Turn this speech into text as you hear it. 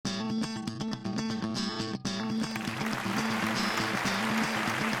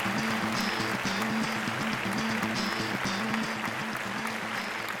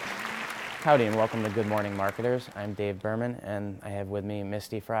Howdy and welcome to Good Morning Marketers. I'm Dave Berman and I have with me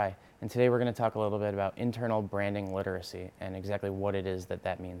Misty Fry. And today we're going to talk a little bit about internal branding literacy and exactly what it is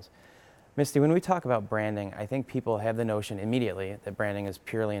that means. Misty, when we talk about branding, I think people have the notion immediately that branding is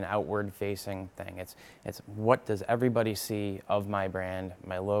purely an outward-facing thing. It's what does everybody see of my brand,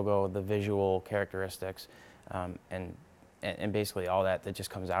 my logo, the visual characteristics, and basically all that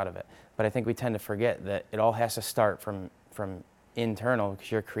just comes out of it. But I think we tend to forget that it all has to start from internal,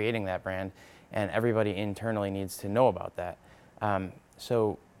 because you're creating that brand, and everybody internally needs to know about that.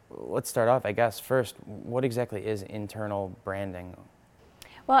 So let's start off, I guess, first, what exactly is internal branding?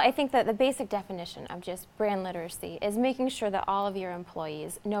 Well, I think that the basic definition of just brand literacy is making sure that all of your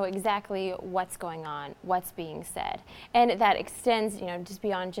employees know exactly what's going on, what's being said. And that extends, just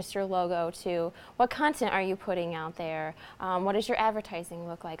beyond just your logo to what content are you putting out there, what does your advertising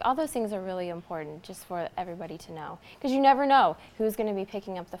look like. All those things are really important just for everybody to know. Because you never know who's going to be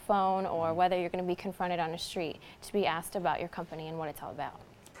picking up the phone or whether you're going to be confronted on the street to be asked about your company and what it's all about.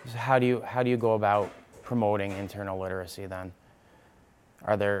 So how do you go about promoting internal literacy then?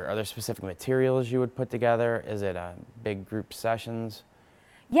 Are there specific materials you would put together? Is it big group sessions?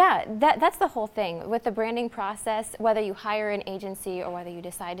 Yeah, that's the whole thing. With the branding process, whether you hire an agency or whether you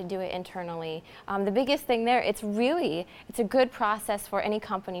decide to do it internally, the biggest thing there, it's a good process for any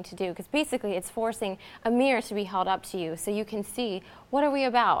company to do, because basically it's forcing a mirror to be held up to you so you can see, what are we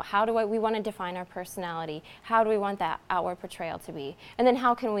about? How do we want to define our personality? How do we want that outward portrayal to be? And then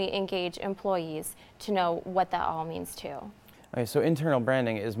how can we engage employees to know what that all means too? Okay, so internal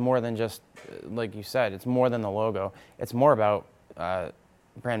branding is more than just, like you said, it's more than the logo. It's more about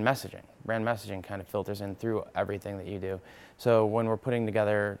brand messaging. Brand messaging kind of filters in through everything that you do. So when we're putting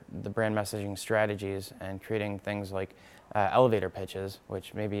together the brand messaging strategies and creating things like elevator pitches,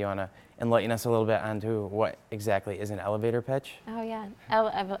 which maybe you want to enlighten us a little bit onto what exactly is an elevator pitch? Oh yeah,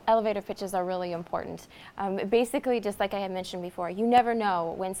 elevator pitches are really important. Basically, just like I had mentioned before, you never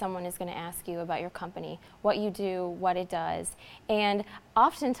know when someone is going to ask you about your company, what you do, what it does, and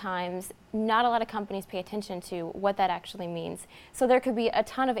oftentimes not a lot of companies pay attention to what that actually means. So there could be a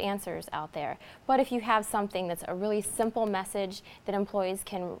ton of answers out there, but if you have something that's a really simple message that employees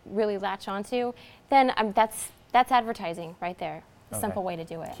can really latch onto, then that's advertising right there. A simple way to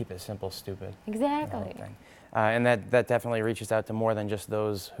do it. Keep it simple, stupid. Exactly. And that definitely reaches out to more than just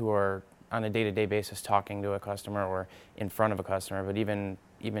those who are on a day-to-day basis talking to a customer or in front of a customer, but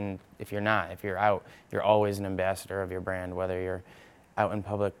even if you're not, if you're out, you're always an ambassador of your brand, whether you're out in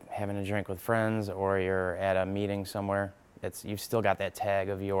public having a drink with friends or you're at a meeting somewhere. You've still got that tag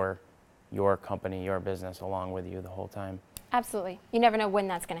of your company, your business along with you the whole time. Absolutely. You never know when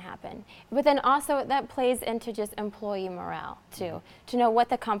that's going to happen. But then also that plays into just employee morale too. To know what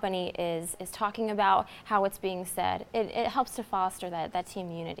the company is talking about, how it's being said. It helps to foster that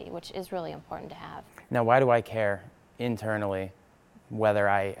team unity, which is really important to have. Now, why do I care internally whether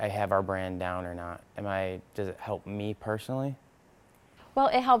I have our brand down or not? Does it help me personally? Well,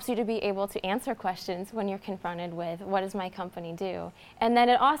 it helps you to be able to answer questions when you're confronted with, what does my company do? And then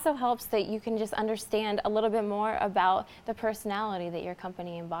it also helps that you can just understand a little bit more about the personality that your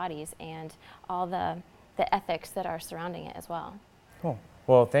company embodies and all the ethics that are surrounding it as well. Cool.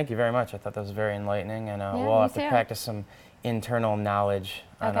 Well, thank you very much. I thought that was very enlightening, and we'll have to practice some internal knowledge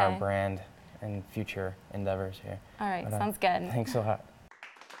on our brand and future endeavors here. All right, sounds good. Thanks a lot.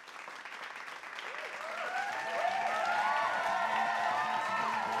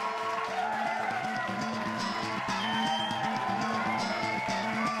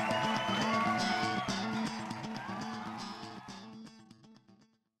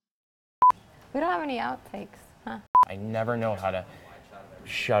 We don't have any outtakes, huh? I never know how to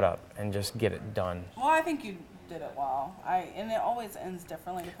shut up and just get it done. Well, I think you did it well. And it always ends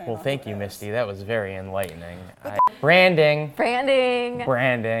differently depending on thank who you, it Misty. is. That was very enlightening. Branding. Branding.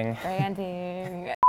 Branding. Branding.